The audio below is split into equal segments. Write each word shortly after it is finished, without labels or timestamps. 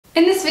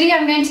In this video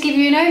I'm going to give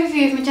you an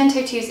overview of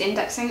Magento 2's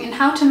indexing and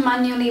how to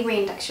manually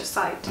reindex your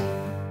site.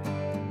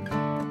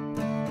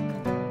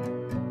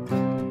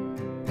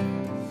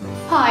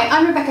 Hi,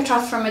 I'm Rebecca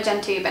Troth from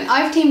Magento and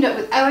I've teamed up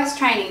with OS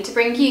Training to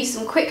bring you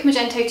some quick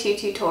Magento 2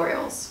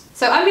 tutorials.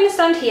 So I'm going to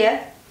stand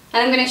here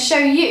and I'm going to show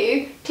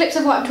you clips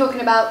of what I'm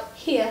talking about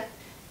here.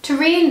 To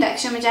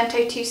reindex your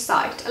Magento 2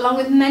 site, along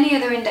with many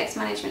other index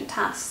management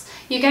tasks,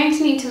 you're going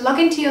to need to log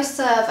into your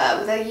server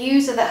with a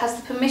user that has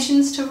the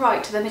permissions to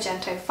write to the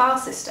Magento file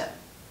system.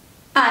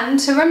 And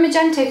to run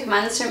Magento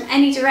commands from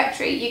any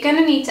directory, you're going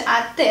to need to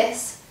add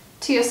this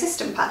to your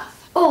system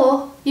path.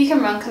 Or you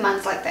can run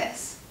commands like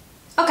this.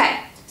 Okay,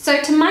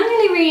 so to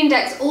manually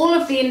reindex all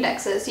of the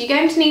indexes, you're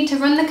going to need to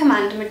run the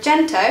command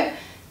Magento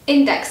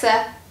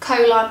indexer :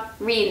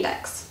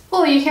 reindex.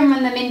 Or you can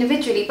run them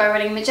individually by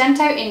running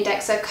Magento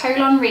indexer :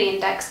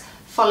 reindex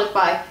followed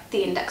by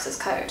the indexer's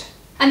code.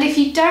 And if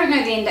you don't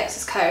know the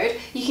indexer's code,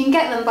 you can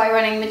get them by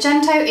running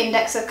Magento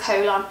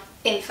indexer :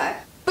 info.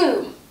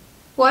 Boom!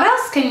 What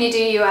else can you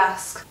do, you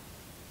ask?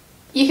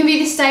 You can view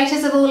the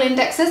status of all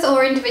indexes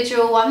or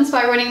individual ones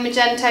by running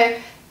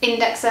Magento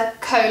indexer :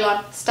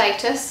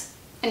 status,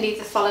 and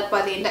either followed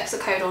by the indexer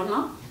code or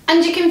not.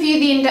 And you can view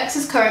the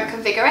indexer's current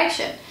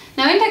configuration.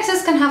 Now,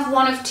 indexers can have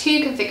one of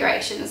two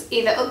configurations,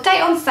 either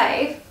update on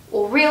save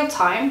or real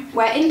time,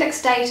 where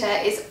index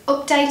data is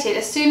updated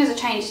as soon as a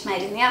change is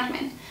made in the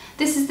admin.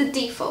 This is the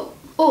default.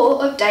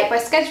 Or update by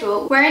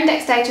schedule, where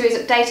index data is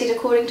updated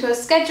according to a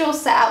schedule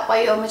set out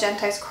by your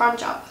Magento's cron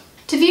job.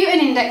 To view an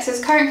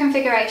indexer's current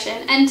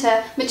configuration,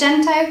 enter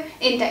Magento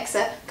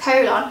indexer :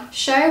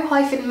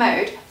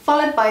 show-mode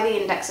followed by the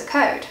indexer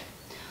code.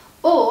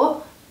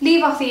 Or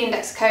leave off the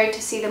indexer code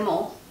to see them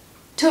all.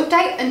 To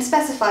update and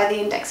specify the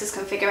indexer's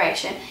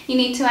configuration, you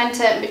need to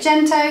enter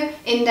Magento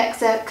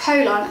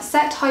indexer :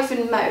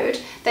 set-mode,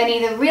 then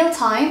either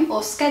real-time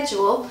or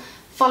schedule,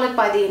 followed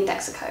by the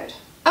indexer code.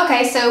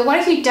 Okay, so what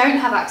if you don't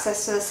have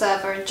access to the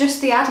server and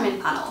just the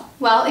admin panel?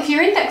 Well, if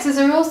your indexes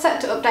are all set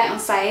to update on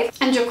save,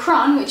 and your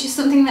cron, which is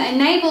something that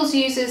enables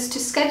users to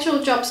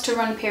schedule jobs to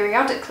run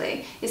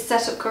periodically, is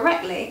set up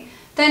correctly,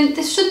 then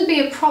this shouldn't be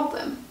a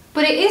problem.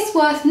 But it is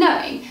worth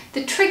knowing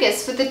the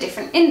triggers for the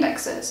different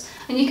indexers,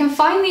 and you can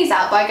find these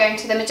out by going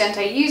to the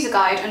Magento user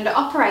guide under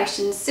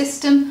Operations,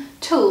 System,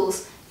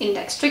 Tools,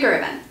 Index Trigger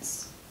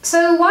Events.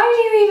 So why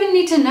do you even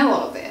need to know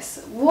all of this?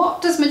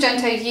 What does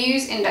Magento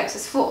use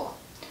indexers for?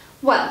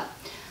 Well,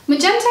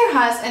 Magento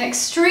has an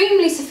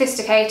extremely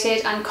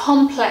sophisticated and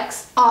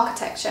complex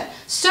architecture,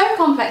 so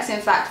complex in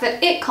fact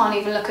that it can't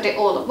even look at it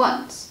all at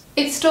once.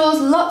 It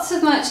stores lots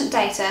of merchant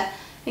data,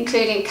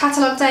 including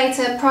catalogue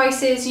data,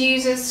 prices,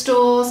 users,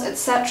 stores,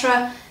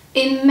 etc.,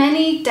 in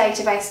many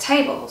database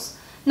tables.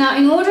 Now,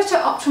 in order to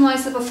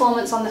optimize the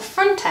performance on the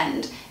front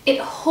end, it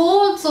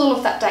hoards all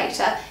of that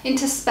data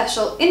into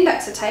special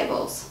indexer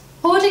tables.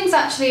 Hoarding is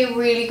actually a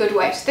really good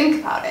way to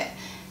think about it.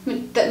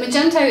 That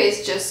Magento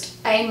is just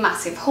a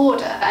massive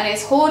hoarder and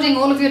is hoarding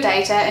all of your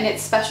data in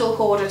its special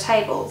hoarder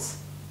tables.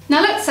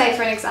 Now let's say,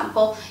 for an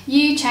example,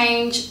 you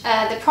change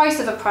the price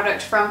of a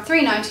product from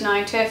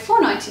 $3.99 to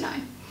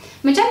 $4.99.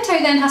 Magento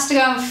then has to go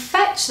and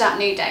fetch that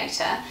new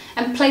data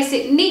and place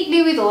it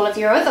neatly with all of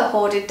your other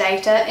hoarded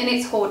data in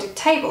its hoarded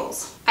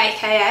tables,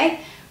 aka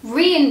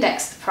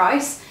reindex the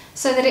price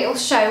so that it will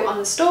show on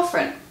the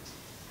storefront.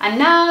 And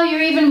now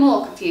you're even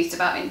more confused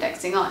about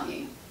indexing, aren't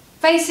you?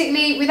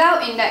 Basically,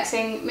 without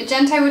indexing,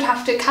 Magento would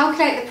have to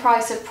calculate the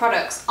price of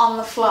products on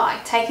the fly,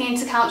 taking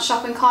into account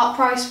shopping cart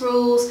price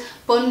rules,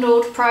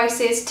 bundled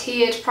prices,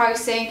 tiered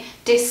pricing,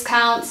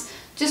 discounts,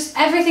 just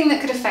everything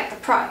that could affect the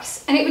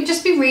price. And it would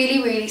just be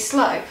really, really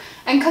slow.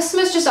 And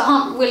customers just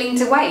aren't willing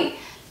to wait.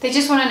 They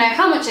just want to know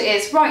how much it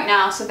is right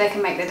now so they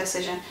can make their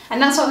decision.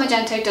 And that's what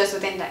Magento does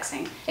with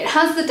indexing. It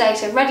has the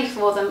data ready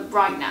for them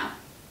right now.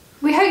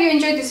 We hope you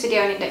enjoyed this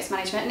video on index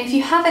management, and if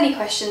you have any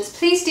questions,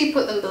 please do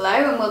put them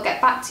below and we'll get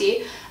back to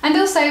you. And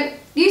also,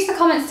 use the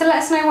comments to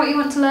let us know what you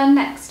want to learn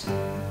next.